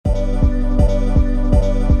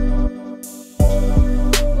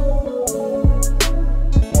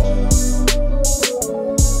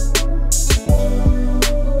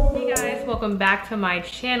back to my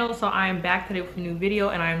channel. So I am back today with a new video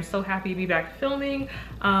and I am so happy to be back filming.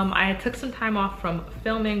 I took some time off from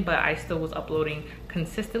filming, but I still was uploading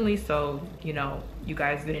consistently, so you know, you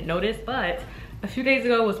guys didn't notice. But a few days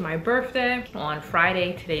ago was my birthday on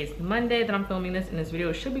Friday. Today's Monday that I'm filming this, and this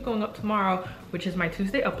video should be going up tomorrow, which is my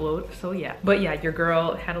Tuesday upload. So yeah, but yeah, your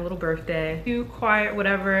girl had a little birthday. Cute, quiet,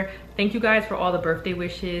 whatever. Thank you guys for all the birthday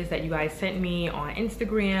wishes that you guys sent me on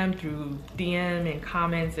Instagram through DM and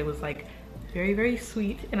comments. It was like very, very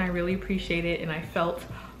sweet, and I really appreciate it, and I felt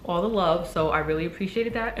all the love, so I really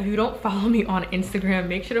appreciated that. If you don't follow me on Instagram,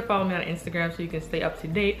 make sure to follow me on Instagram so you can stay up to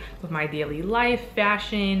date with my daily life,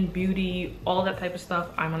 fashion, beauty, all that type of stuff.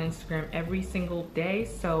 I'm on Instagram every single day,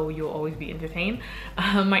 so you'll always be entertained.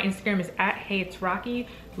 My Instagram is at HeyIt'sRocky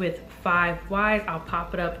with 5 Y's. I'll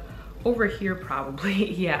pop it up over here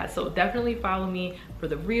probably. Yeah, so definitely follow me for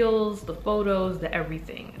the reels, the photos, the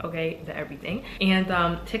everything, okay? The everything. And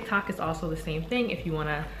TikTok is also the same thing if you want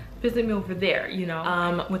to visit me over there, you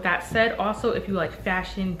know. With that said, also if you like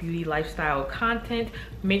fashion, beauty, lifestyle content,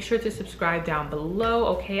 make sure to subscribe down below,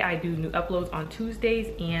 okay? I do new uploads on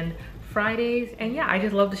Tuesdays and Fridays, and yeah, I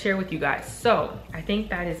just love to share with you guys. So I think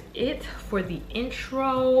that is it for the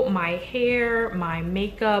intro. My hair, my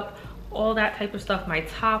makeup, all that type of stuff, my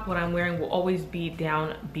top, what I'm wearing will always be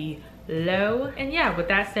down below. And yeah, with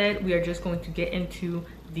that said, we are just going to get into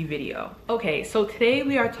the video. Okay, so today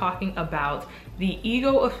we are talking about the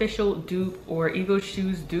Ego official dupe, or Ego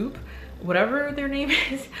shoes dupe, whatever their name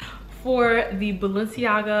is, for the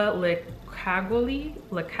Balenciaga Le Cagole,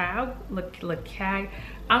 Le Cag.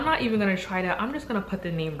 I'm not even gonna try to, I'm just gonna put the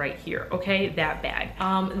name right here, okay? That bag.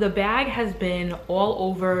 The bag has been all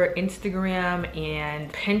over Instagram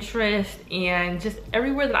and Pinterest and just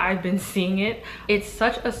everywhere that I've been seeing it. It's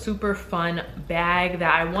such a super fun bag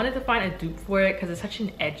that I wanted to find a dupe for it because it's such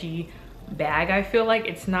an edgy bag. I feel like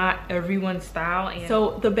it's not everyone's style. And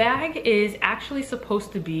so the bag is actually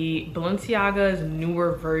supposed to be Balenciaga's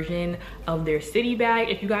newer version of their city bag.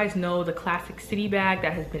 If you guys know the classic city bag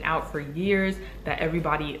that has been out for years, that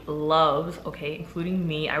everybody loves, okay, including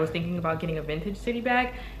me. I was thinking about getting a vintage city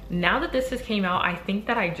bag. Now that this has came out, I think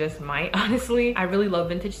that I just might, honestly. I really love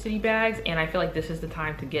vintage city bags, and I feel like this is the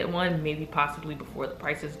time to get one, maybe possibly before the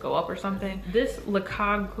prices go up or something. This Le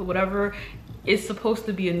Cagole, whatever, is supposed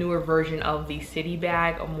to be a newer version of the city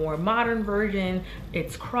bag, a more modern version.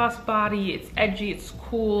 It's crossbody, it's edgy, it's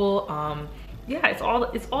cool. Yeah, it's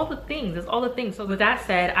all the things. So with that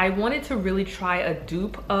said, I wanted to really try a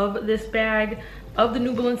dupe of this bag, of the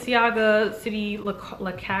new Balenciaga City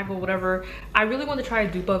Le Cagole, whatever. I really wanted to try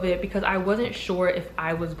a dupe of it because I wasn't sure if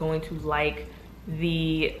I was going to like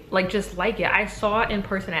just like it. I saw it in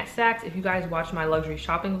person at Saks. If you guys watched my luxury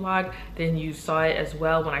shopping vlog, then you saw it as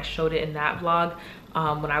well when I showed it in that vlog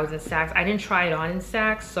when I was in Saks. I didn't try it on in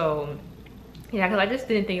Saks, so yeah, because I just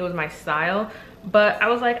didn't think it was my style. But I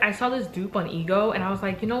was like, I saw this dupe on Ego and I was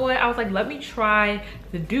like, you know what? I was like, let me try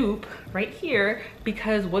the dupe right here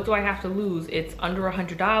because what do I have to lose? It's under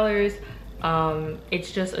 $100.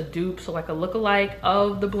 It's just a dupe, so like a lookalike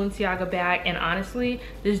of the Balenciaga bag. And honestly,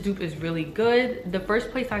 this dupe is really good. The first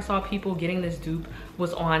place I saw people getting this dupe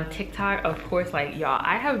was on TikTok. Of course, like y'all,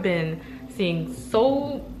 I have been seeing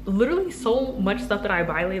literally so much stuff that I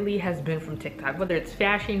buy lately has been from TikTok, whether it's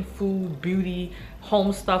fashion, food, beauty,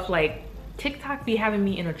 home stuff. Like TikTok be having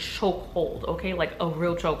me in a chokehold, okay? Like a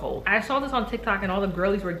real chokehold. I saw this on TikTok and all the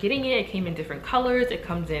girlies were getting it. It came in different colors. It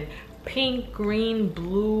comes in pink, green,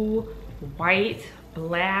 blue, white,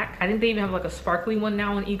 black. I think they even have like a sparkly one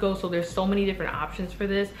now on Ego, so there's so many different options for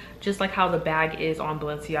this, just like how the bag is on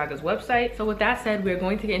Balenciaga's website. So with that said, we're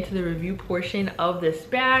going to get into the review portion of this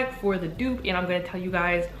bag for the dupe, and I'm going to tell you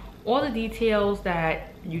guys all the details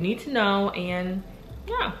that you need to know and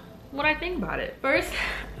yeah, what I think about it. First,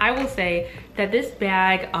 I will say that this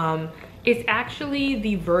bag it's actually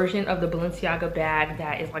the version of the Balenciaga bag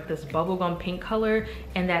that is like this bubblegum pink color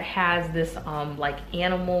and that has this like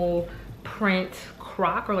animal print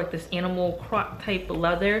croc, or like this animal croc type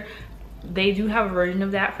leather. They do have a version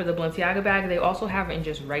of that for the Balenciaga bag. They also have it in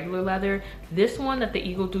just regular leather. This one that the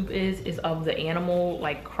Ego dupe is of the animal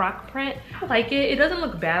like croc print. I like it. It doesn't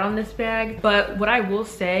look bad on this bag, but what I will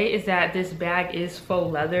say is that this bag is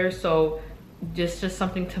faux leather, so just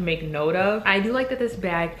something to make note of. I do like that this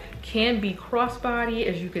bag can be crossbody,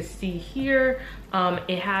 as you can see here.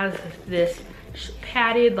 It has this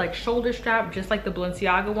padded like shoulder strap, just like the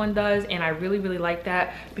Balenciaga one does, and I really like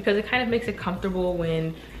that because it kind of makes it comfortable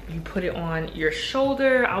when you put it on your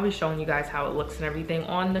shoulder. I'll be showing you guys how it looks and everything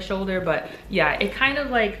on the shoulder, but yeah, it kind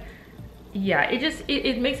of like yeah,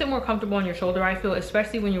 it makes it more comfortable on your shoulder, I feel,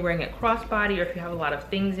 especially when you're wearing it crossbody or if you have a lot of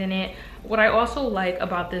things in it. What I also like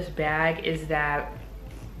about this bag is that,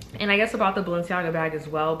 and I guess about the Balenciaga bag as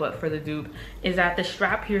well, but for the Dupe, is that the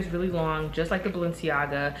strap here is really long, just like the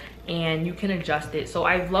Balenciaga, and you can adjust it. So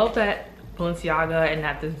I love that Balenciaga and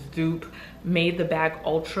that this Dupe made the bag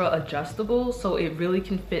ultra adjustable, so it really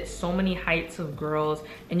can fit so many heights of girls,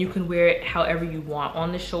 and you can wear it however you want,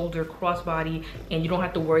 on the shoulder, crossbody, and you don't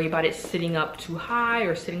have to worry about it sitting up too high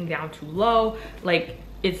or sitting down too low. Like,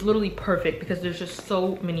 it's literally perfect because there's just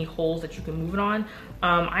so many holes that you can move it on.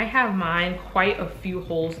 I have mine quite a few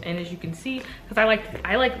holes in, as you can see, because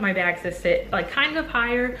I like my bags to sit like kind of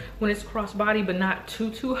higher when it's crossbody, but not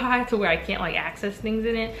too high to where I can't like access things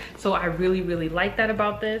in it. So I really like that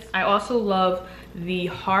about this. I also love the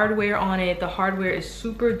hardware on it. The hardware is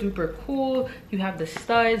super duper cool. You have the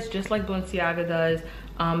studs just like Balenciaga does.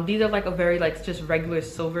 These are like a very like just regular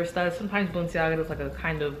silver studs. Sometimes Balenciaga does like a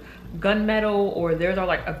kind of gunmetal, or theirs are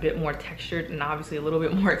like a bit more textured and obviously a little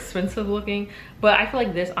bit more expensive looking, but I feel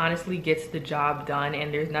like this honestly gets the job done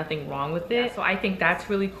and there's nothing wrong with it. So I think that's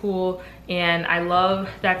really cool, and I love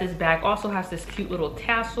that this bag also has this cute little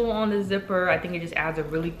tassel on the zipper. I think it just adds a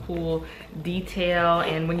really cool detail,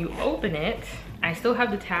 and when you open it, I still have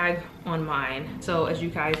the tag on mine. So as you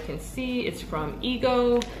guys can see, it's from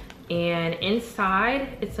Ego, and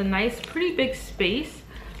inside it's a nice pretty big space,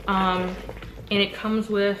 and it comes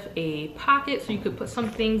with a pocket so you could put some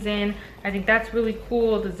things in. I think that's really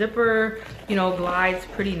cool. The zipper, you know, glides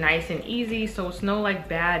pretty nice and easy, so it's no like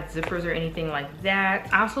bad zippers or anything like that.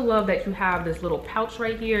 I also love that you have this little pouch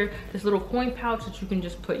right here, this little coin pouch that you can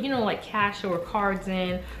just put, you know, like cash or cards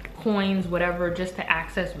in, coins, whatever, just to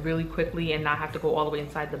access really quickly and not have to go all the way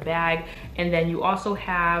inside the bag. And then you also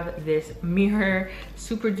have this mirror,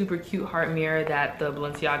 super duper cute heart mirror that the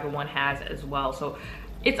Balenciaga one has as well. So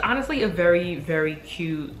it's honestly a very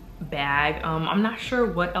cute bag. I'm not sure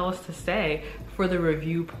what else to say for the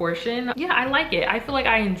review portion. Yeah, I like it. I feel like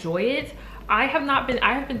I enjoy it. I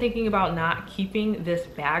have been thinking about not keeping this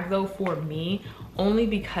bag though for me, only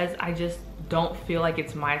because I just don't feel like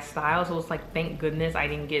it's my style. So it's like, thank goodness I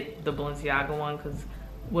didn't get the Balenciaga one, because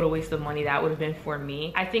what a waste of money that would have been for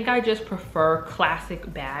me. I think I just prefer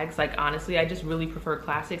classic bags. Like, honestly, I just really prefer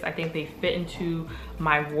classics. I think they fit into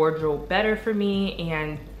my wardrobe better for me,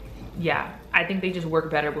 and yeah, I think they just work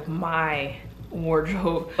better with my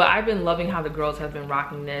wardrobe. But I've been loving how the girls have been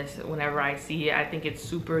rocking this whenever I see it. I think it's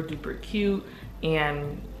super duper cute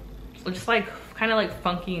and just like kind of like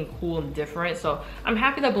funky and cool and different. So I'm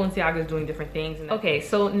happy that Balenciaga is doing different things. Okay,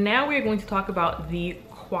 so now we're going to talk about the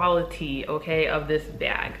quality, okay, of this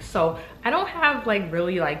bag. So I don't have like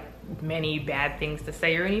really like many bad things to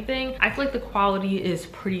say or anything. I feel like the quality is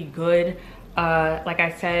pretty good. Like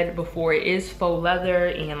I said before, it is faux leather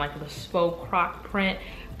and like the faux croc print.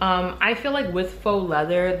 I feel like with faux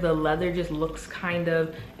leather, the leather just looks kind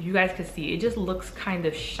of, if you guys can see, it just looks kind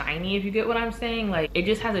of shiny, if you get what I'm saying. Like, it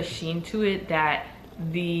just has a sheen to it that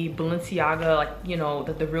the Balenciaga, like, you know,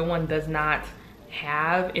 that the real one does not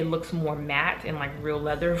have. It looks more matte and like real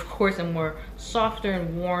leather, of course, and more softer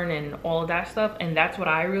and worn and all of that stuff, and that's what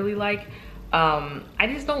I really like. I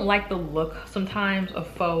just don't like the look sometimes of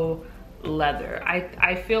faux leather.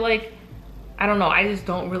 I feel like, I don't know, I just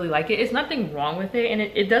don't really like it. It's nothing wrong with it, and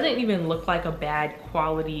it doesn't even look like a bad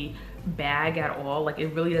quality bag at all. Like, it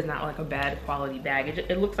really does not look like a bad quality bag.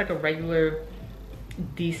 It looks like a regular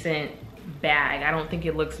decent bag. I don't think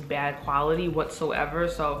it looks bad quality whatsoever.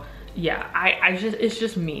 So yeah, it's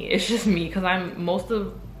just me because I'm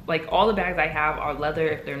like all the bags I have are leather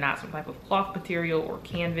if they're not some type of cloth material or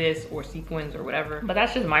canvas or sequins or whatever. But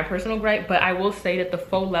that's just my personal gripe. But I will say that the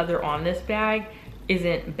faux leather on this bag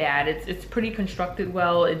isn't bad. It's pretty constructed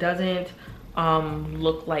well. It doesn't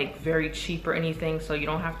look like very cheap or anything, so you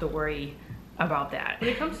don't have to worry about that. When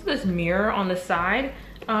it comes to this mirror on the side,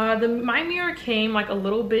 my mirror came like a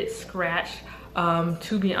little bit scratched,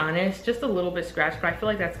 to be honest, just a little bit scratched, but I feel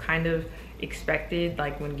like that's kind of expected,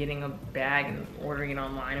 like when getting a bag and ordering it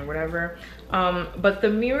online or whatever. But the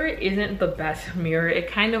mirror isn't the best mirror. It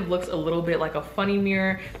kind of looks a little bit like a funny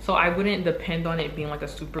mirror, so I wouldn't depend on it being like a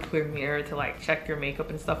super clear mirror to like check your makeup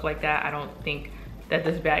and stuff like that. I don't think that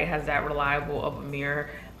this bag has that reliable of a mirror.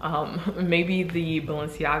 Maybe the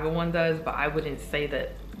Balenciaga one does, but I wouldn't say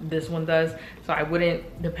that this one does, so I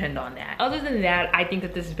wouldn't depend on that. Other than that, I think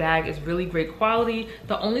that this bag is really great quality.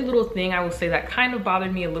 The only little thing I will say that kind of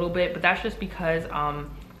bothered me a little bit, but that's just because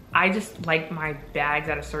I just like my bags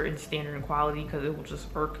at a certain standard and quality, because it will just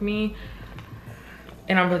irk me,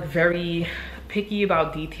 and I'm like very picky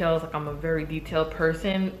about details. Like, I'm a very detailed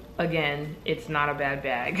person. Again, it's not a bad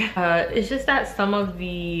bag. It's just that some of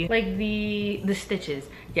the, like the stitches,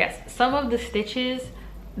 yes, some of the stitches,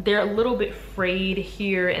 they're a little bit frayed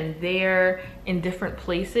here and there in different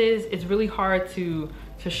places. It's really hard to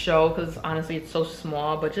show because honestly it's so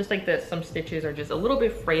small, but just like that, some stitches are just a little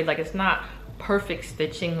bit frayed. Like, it's not perfect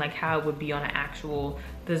stitching like how it would be on an actual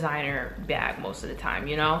designer bag most of the time,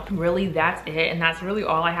 you know? Really, that's it, and that's really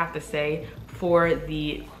all I have to say for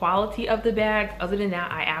the quality of the bag. Other than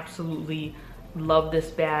that, I absolutely love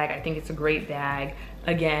this bag. I think it's a great bag.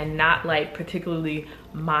 Again, not like particularly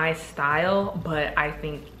my style, but I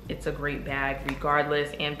think it's a great bag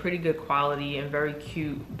regardless, and pretty good quality and very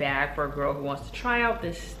cute bag for a girl who wants to try out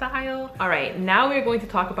this style. All right, now we're going to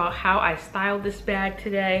talk about how I styled this bag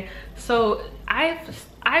today. So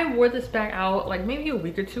I wore this bag out like maybe a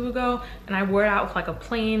week or two ago, and I wore it out with like a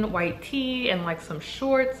plain white tee and like some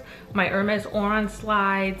shorts, my Hermes Oran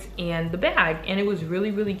slides, and the bag, and it was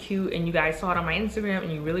really, really cute, and you guys saw it on my Instagram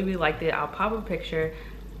and you really, really liked it. I'll pop a picture.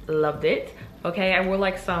 Loved it. Okay, I wore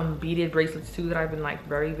like some beaded bracelets too that I've been like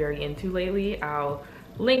very, very into lately. I'll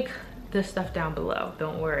link this stuff down below,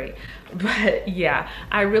 don't worry. But yeah,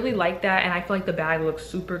 I really like that, and I feel like the bag looks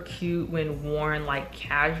super cute when worn like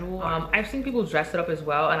casual. I've seen people dress it up as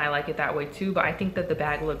well, and I like it that way too, but I think that the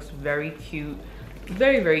bag looks very cute,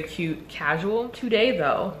 very, very cute casual. Today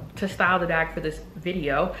though, to style the bag for this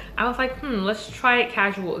video, I was like, let's try it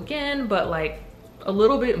casual again, but like a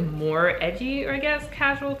little bit more edgy, or I guess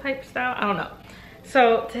casual type style, I don't know.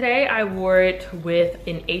 So today I wore it with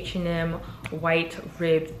an H&M white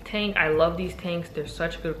ribbed tank. I love these tanks. They're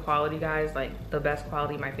such good quality, guys, like the best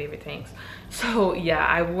quality, my favorite tanks. So yeah,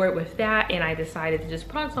 I wore it with that, and I decided to just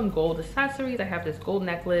put on some gold accessories. I have this gold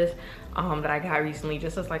necklace that I got recently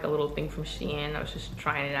just as like a little thing from Shein. I was just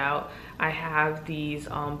trying it out. I have these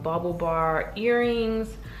bubble bar earrings,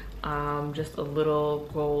 just a little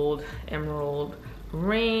gold emerald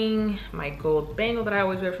ring, my gold bangle that I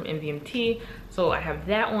always wear from MVMT. So I have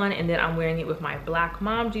that one, and then I'm wearing it with my black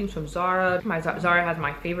mom jeans from Zara. My Zara has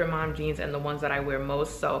my favorite mom jeans and the ones that I wear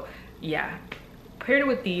most. So yeah, paired it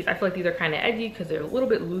with these, I feel like these are kind of edgy because they're a little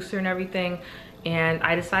bit looser and everything. And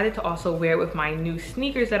I decided to also wear it with my new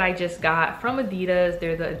sneakers that I just got from Adidas.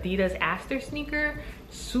 They're the Adidas Aster sneaker.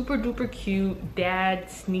 Super duper cute dad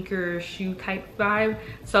sneaker shoe type vibe.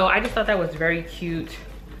 So I just thought that was very cute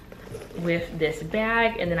with this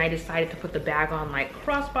bag, and then I decided to put the bag on like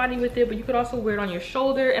crossbody with it, but you could also wear it on your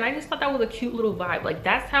shoulder, and I just thought that was a cute little vibe. Like,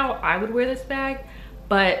 that's how I would wear this bag.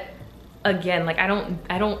 But again, like I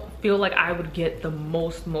don't feel like I would get the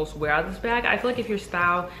most wear out of this bag. I feel like if your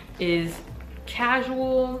style is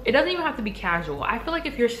casual, it doesn't even have to be casual. I feel like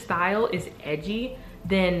if your style is edgy,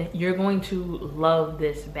 then you're going to love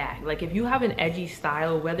this bag. Like, if you have an edgy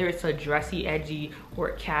style, whether it's a dressy edgy or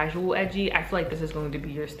a casual edgy, I feel like this is going to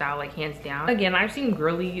be your style, like hands down. Again, I've seen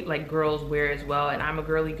girly like girls wear as well, and I'm a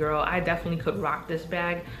girly girl. I definitely could rock this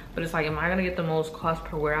bag, but it's like, am I gonna get the most cost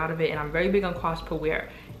per wear out of it? And I'm very big on cost per wear.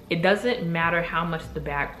 It doesn't matter how much the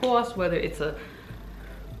bag costs, whether it's a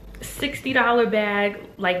 $60 bag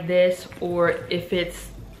like this, or if it's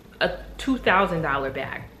a $2,000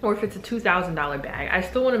 bag, or if it's a $2,000 bag. I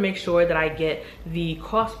still want to make sure that I get the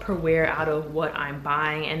cost per wear out of what I'm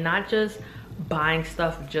buying, and not just buying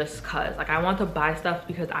stuff just cause. Like, I want to buy stuff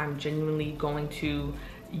because I'm genuinely going to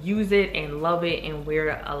use it and love it and wear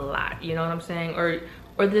it a lot, you know what I'm saying?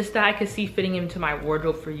 Or this that I could see fitting into my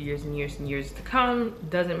wardrobe for years and years and years to come.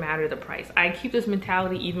 Doesn't matter the price. I keep this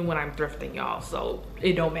mentality even when I'm thrifting, y'all, so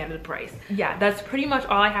it don't matter the price. Yeah, that's pretty much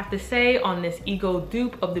all I have to say on this Ego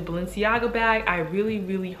dupe of the Balenciaga bag. I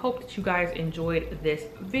really hope that you guys enjoyed this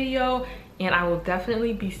video, and I will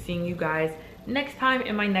definitely be seeing you guys next time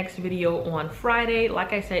in my next video on Friday.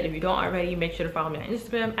 Like I said, if you don't already, make sure to follow me on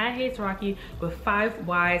Instagram at HeyIt'sRocky with 5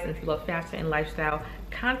 Ys, and if you love fashion and lifestyle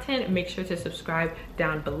content, make sure to subscribe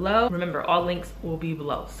down below. Remember, all links will be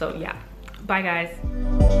below. So yeah, bye guys.